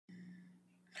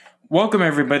Welcome,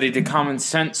 everybody, to Common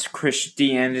Sense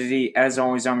Christianity. As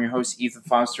always, I'm your host, Ethan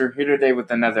Foster, here today with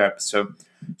another episode.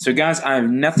 So, guys, I have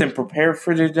nothing prepared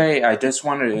for today. I just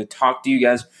wanted to talk to you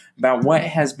guys about what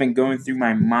has been going through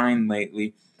my mind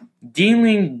lately,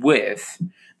 dealing with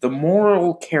the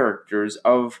moral characters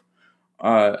of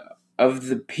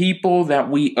the people that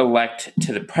we elect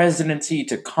to the presidency,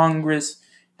 to Congress,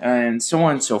 and so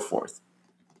on and so forth.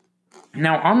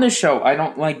 Now, on this show, I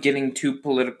don't like getting too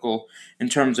political in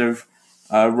terms of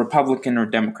Republican or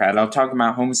Democrat. I'll talk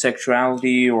about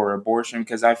homosexuality or abortion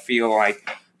because I feel like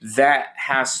that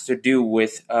has to do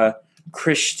with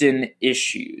Christian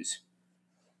issues.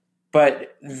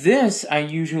 But this I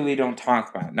usually don't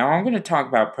talk about. Now, I'm going to talk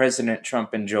about President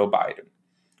Trump and Joe Biden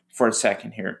for a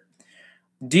second here.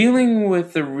 Dealing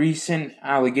with the recent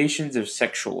allegations of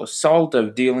sexual assault,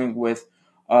 of dealing with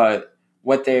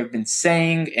what they have been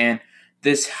saying, and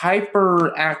this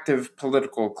hyperactive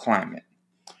political climate.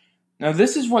 Now,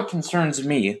 this is what concerns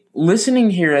me, listening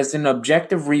here as an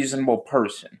objective, reasonable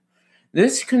person.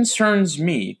 This concerns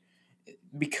me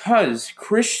because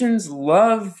Christians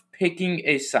love picking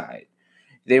a side.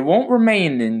 They won't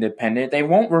remain independent. They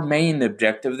won't remain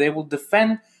objective. They will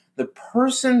defend the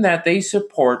person that they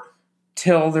support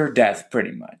till their death,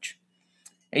 pretty much.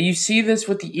 And you see this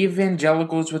with the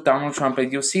evangelicals with Donald Trump,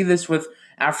 and you'll see this with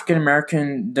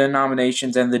African-American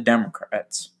denominations and the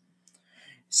Democrats.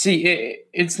 See,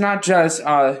 it's not just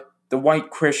the white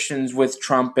Christians with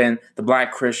Trump and the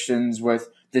black Christians with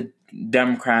the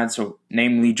Democrats, or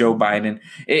namely Joe Biden.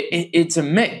 It's a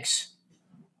mix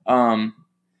of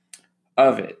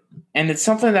it. And it's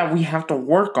something that we have to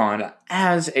work on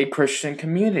as a Christian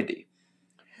community.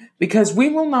 Because we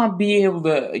will not be able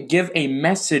to give a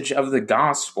message of the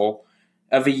gospel,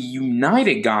 of a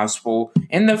united gospel,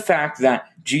 in the fact that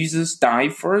Jesus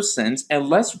died for our sins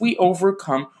unless we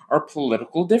overcome our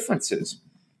political differences.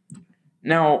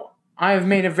 Now, I have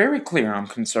made it very clear I'm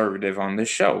conservative on this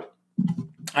show.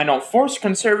 I don't force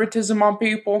conservatism on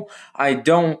people. I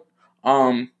don't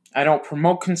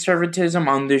promote conservatism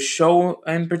on this show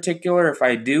in particular. If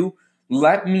I do,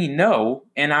 let me know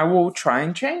and I will try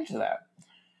and change that.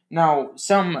 Now,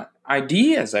 some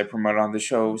ideas I promote on the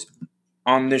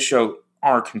show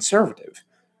are conservative.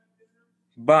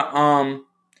 But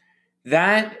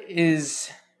that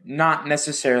is not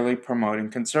necessarily promoting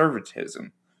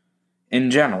conservatism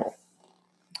in general.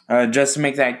 Just to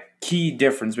make that key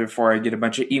difference before I get a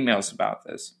bunch of emails about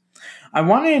this. I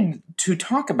wanted to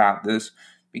talk about this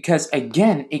because,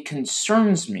 again, it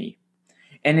concerns me.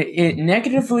 And it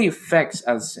negatively affects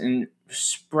us in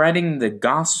spreading the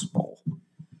gospel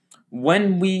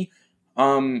when we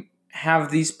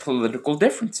have these political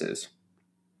differences.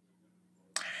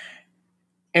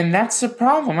 And that's the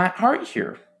problem at heart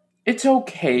here. It's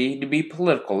okay to be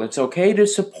political. It's okay to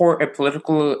support a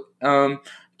political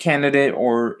candidate,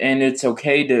 and it's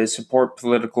okay to support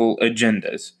political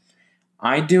agendas.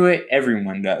 I do it.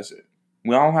 Everyone does it.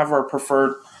 We all have our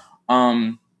preferred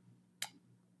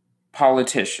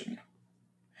politician.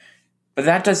 But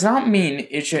that does not mean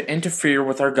it should interfere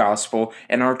with our gospel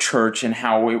and our church and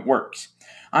how it works.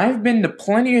 I've been to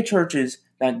plenty of churches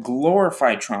that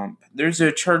glorify Trump. There's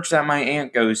a church that my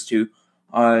aunt goes to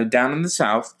down in the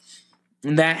South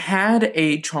that had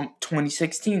a Trump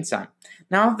 2016 sign.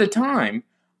 Now, at the time,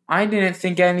 I didn't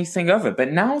think anything of it.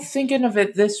 But now, thinking of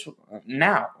it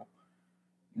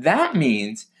that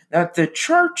means that the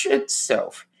church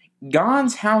itself,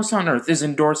 God's house on earth, is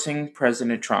endorsing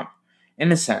President Trump,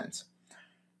 in a sense.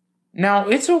 Now,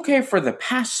 it's okay for the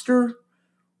pastor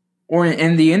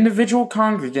and the individual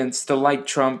congregants to like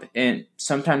Trump and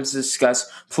sometimes discuss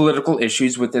political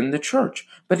issues within the church.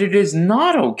 But it is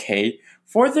not okay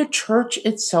for the church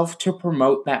itself to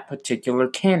promote that particular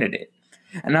candidate.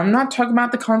 And I'm not talking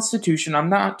about the Constitution. I'm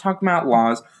not talking about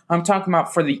laws. I'm talking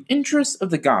about for the interest of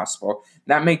the gospel.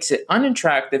 That makes it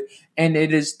unattractive, and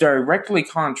it is directly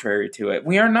contrary to it.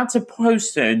 We are not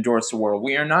supposed to endorse the world.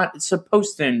 We are not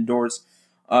supposed to endorse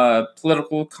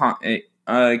political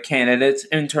candidates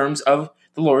in terms of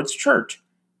the Lord's church.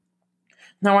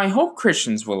 Now, I hope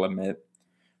Christians will admit,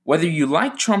 whether you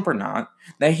like Trump or not,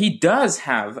 that he does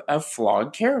have a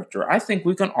flawed character. I think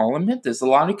we can all admit this. A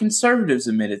lot of conservatives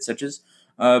admit it, such as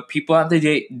people at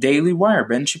the Daily Wire.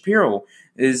 Ben Shapiro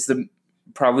is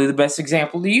probably the best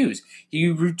example to use. He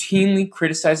routinely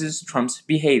criticizes Trump's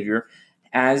behavior,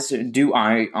 as do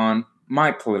I on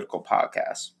my political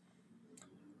podcast.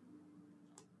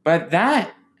 But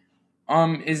that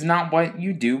is not what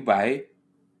you do by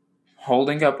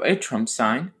holding up a Trump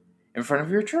sign in front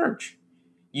of your church.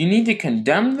 You need to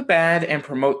condemn the bad and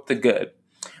promote the good,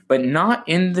 but not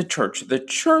in the church. The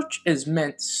church is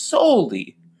meant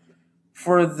solely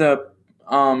for the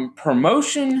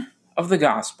promotion of the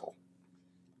gospel.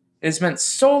 It is meant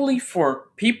solely for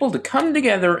people to come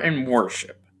together and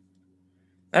worship.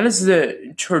 That is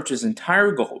the church's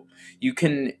entire goal.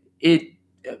 It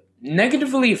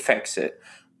negatively affects it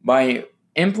by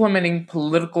implementing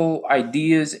political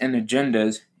ideas and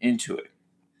agendas into it.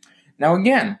 Now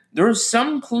again, there are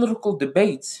some political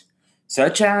debates,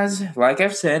 such as, like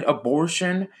I've said,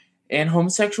 abortion and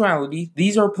homosexuality.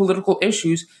 These are political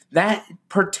issues that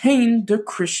pertain to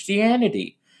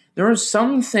Christianity. There are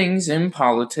some things in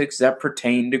politics that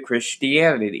pertain to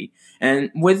Christianity, and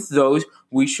with those,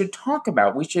 we should talk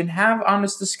about. We should have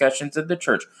honest discussions at the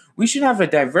church. We should have a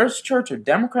diverse church of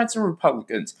Democrats and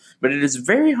Republicans, but it is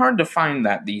very hard to find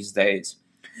that these days.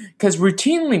 Because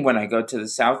routinely when I go to the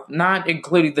South, not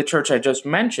including the church I just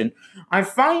mentioned, I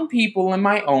find people in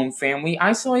my own family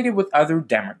isolated with other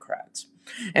Democrats.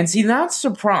 And see, that's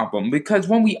the problem, because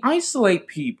when we isolate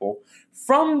people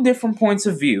from different points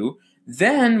of view,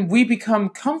 then we become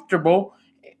comfortable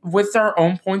with our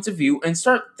own points of view and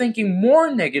start thinking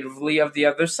more negatively of the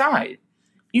other side.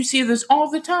 You see this all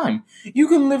the time. You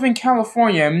can live in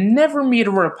California and never meet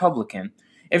a Republican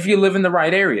if you live in the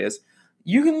right areas.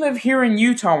 You can live here in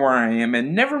Utah where I am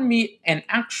and never meet an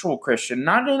actual Christian,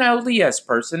 not an LDS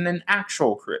person, an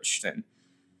actual Christian.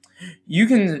 You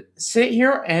can sit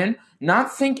here and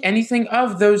not think anything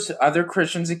of those other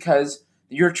Christians because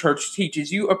your church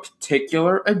teaches you a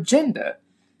particular agenda.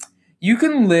 You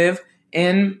can live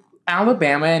in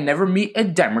Alabama and never meet a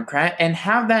Democrat and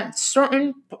have that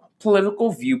certain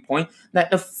political viewpoint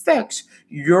that affects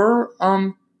your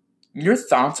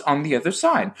thoughts on the other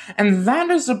side. And that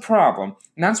is a problem.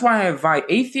 And that's why I invite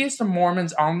atheists and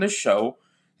Mormons on the show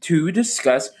to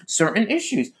discuss certain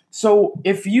issues. So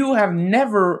if you have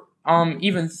never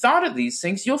even thought of these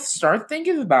things, you'll start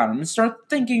thinking about them and start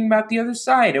thinking about the other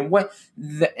side and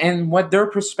what their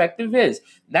perspective is.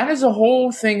 That is a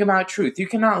whole thing about truth. You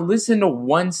cannot listen to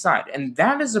one side, and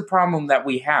that is a problem that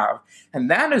we have. And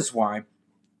that is why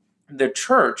the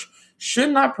church should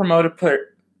not promote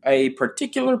a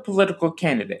particular political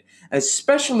candidate,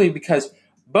 especially because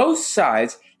both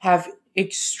sides have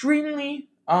extremely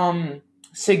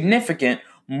significant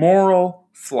moral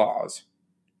flaws.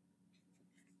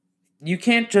 You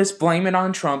can't just blame it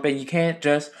on Trump, and you can't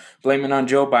just blame it on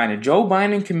Joe Biden. Joe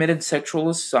Biden committed sexual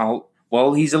assault.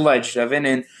 Well, he's alleged of it,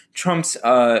 and Trump's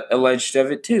alleged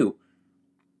of it too.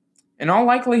 In all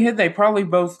likelihood, they probably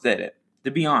both did it, to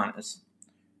be honest.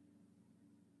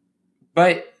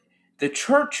 But the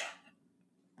church,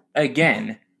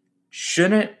 again,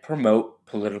 shouldn't promote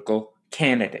political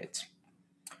candidates.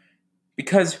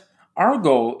 Because our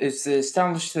goal is to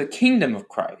establish the kingdom of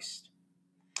Christ.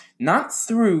 Not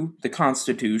through the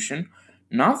Constitution,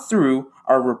 not through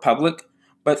our republic,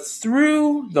 but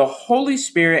through the Holy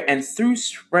Spirit and through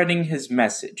spreading His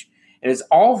message. It is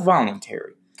all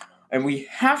voluntary. And we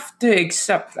have to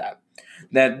accept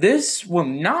that this will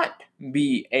not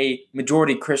be a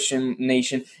majority Christian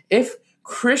nation if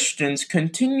Christians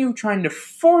continue trying to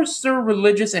force their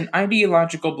religious and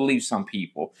ideological beliefs on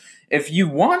people. If you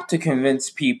want to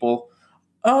convince people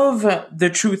of the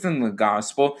truth in the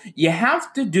gospel, you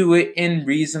have to do it in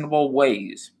reasonable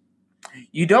ways.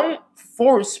 You don't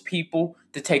force people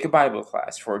to take a Bible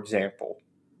class, for example.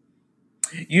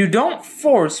 You don't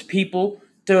force people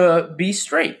to be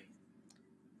straight.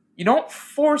 You don't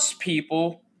force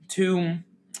people to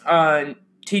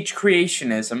teach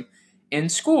creationism in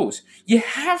schools. You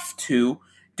have to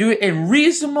do it in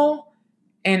reasonable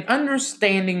and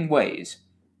understanding ways.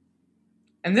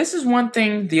 And this is one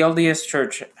thing the LDS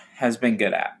Church has been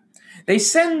good at. They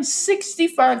send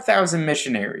 65,000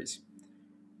 missionaries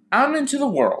out into the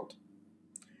world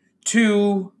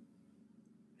to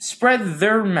spread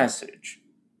their message.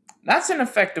 That's an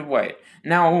effective way.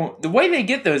 Now, the way they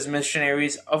get those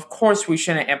missionaries, of course, we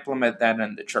shouldn't implement that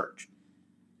in the church.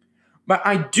 But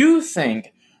I do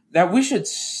think that we should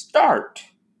start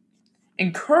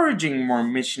encouraging more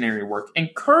missionary work,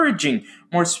 encouraging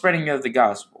more spreading of the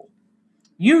gospel,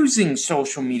 using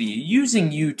social media,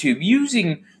 using YouTube,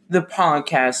 using the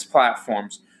podcast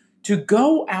platforms to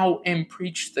go out and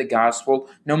preach the gospel,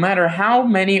 no matter how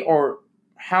many or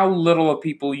how little of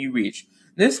people you reach.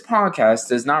 This podcast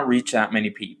does not reach that many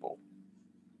people.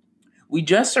 We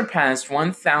just surpassed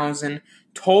 1,000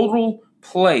 total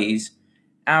plays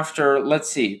after, let's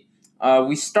see,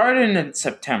 we started in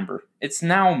September. It's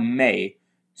now May,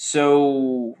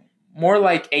 so more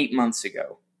like 8 months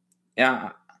ago.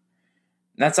 Yeah,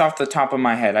 that's off the top of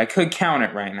my head. I could count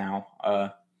it right now,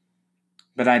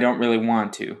 but I don't really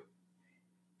want to.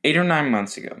 8 or 9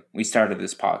 months ago, we started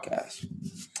this podcast.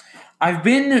 I've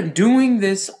been doing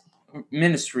this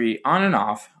ministry on and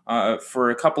off for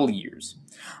a couple of years.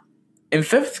 In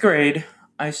 5th grade,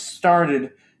 I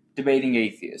started debating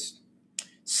atheists.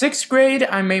 6th grade,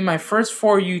 I made my first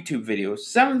 4 YouTube videos.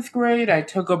 7th grade, I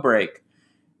took a break.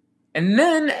 And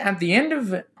then at the end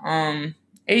of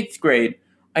 8th grade,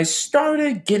 I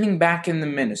started getting back in the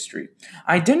ministry.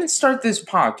 I didn't start this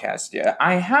podcast yet.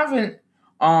 I hadn't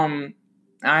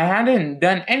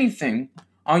done anything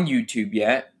on YouTube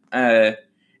yet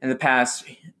in the past,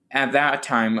 at that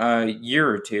time, a year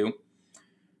or two.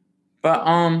 But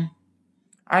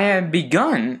I had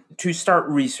begun to start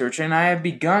researching. I had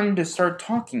begun to start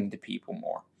talking to people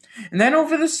more. And then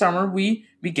over the summer, we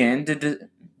began to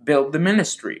build the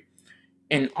ministry.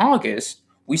 In August,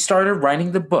 we started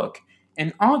writing the book.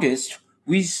 In August,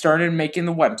 we started making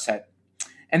the website.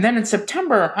 And then in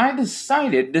September, I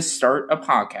decided to start a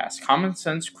podcast, Common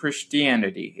Sense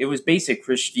Christianity. It was Basic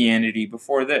Christianity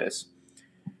before this.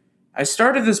 I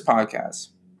started this podcast.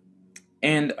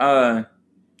 And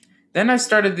then I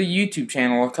started the YouTube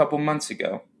channel a couple months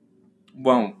ago.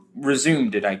 Well,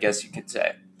 resumed it, I guess you could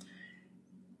say.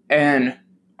 And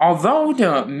although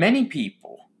to many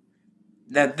people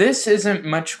that this isn't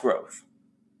much growth,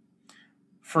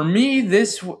 for me,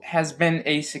 this has been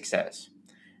a success.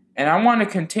 And I want to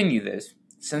continue this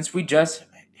since we just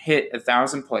hit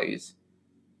 1,000 plays.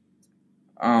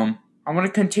 I want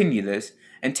to continue this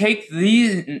and take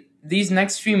these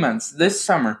next few months, this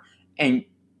summer, and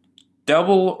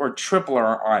double or triple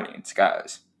our audience,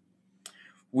 guys.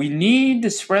 We need to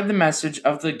spread the message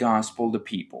of the gospel to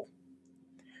people.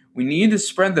 We need to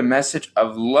spread the message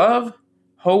of love,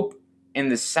 hope,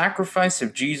 and the sacrifice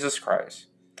of Jesus Christ.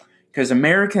 Because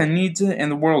America needs it and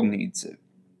the world needs it.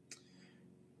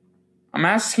 I'm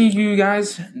asking you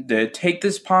guys to take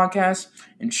this podcast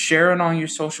and share it on your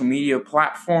social media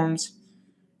platforms.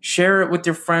 Share it with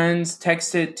your friends.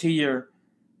 Text it to your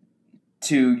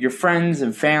friends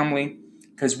and family.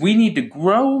 Because we need to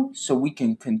grow so we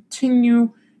can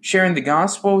continue sharing the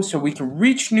gospel, so we can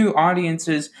reach new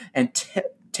audiences and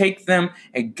take them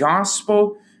a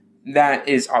gospel that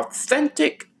is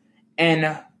authentic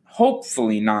and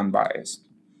hopefully non-biased.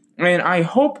 And I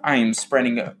hope I am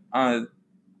spreading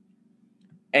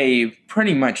a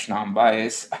pretty much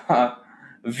non-biased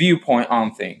viewpoint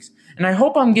on things. And I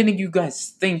hope I'm getting you guys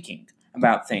thinking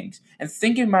about things and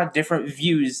thinking about different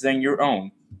views than your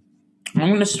own. I'm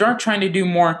going to start trying to do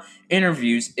more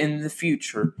interviews in the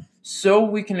future so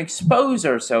we can expose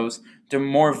ourselves to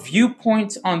more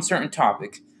viewpoints on certain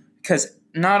topics. Because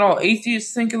not all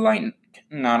atheists think alike,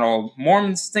 not all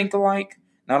Mormons think alike,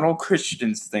 not all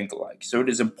Christians think alike. So it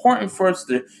is important for us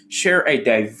to share a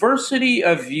diversity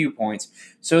of viewpoints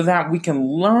so that we can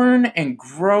learn and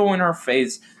grow in our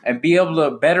faiths and be able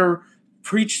to better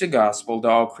preach the gospel to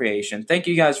all creation. Thank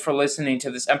you guys for listening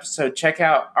to this episode. Check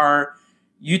out our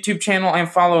YouTube channel and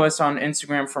follow us on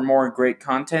Instagram for more great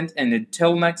content. And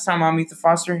until next time, I'm Ethan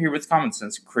Foster here with Common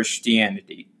Sense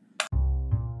Christianity.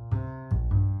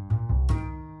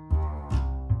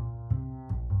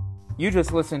 You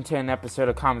just listened to an episode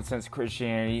of Common Sense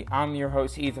Christianity. I'm your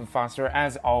host, Ethan Foster,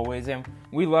 as always, and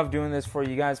we love doing this for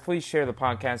you guys. Please share the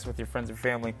podcast with your friends and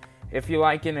family if you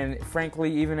like it, and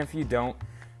frankly, even if you don't,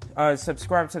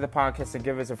 subscribe to the podcast and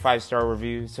give us a 5-star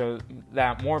review so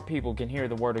that more people can hear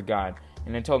the Word of God.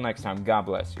 And until next time, God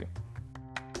bless you.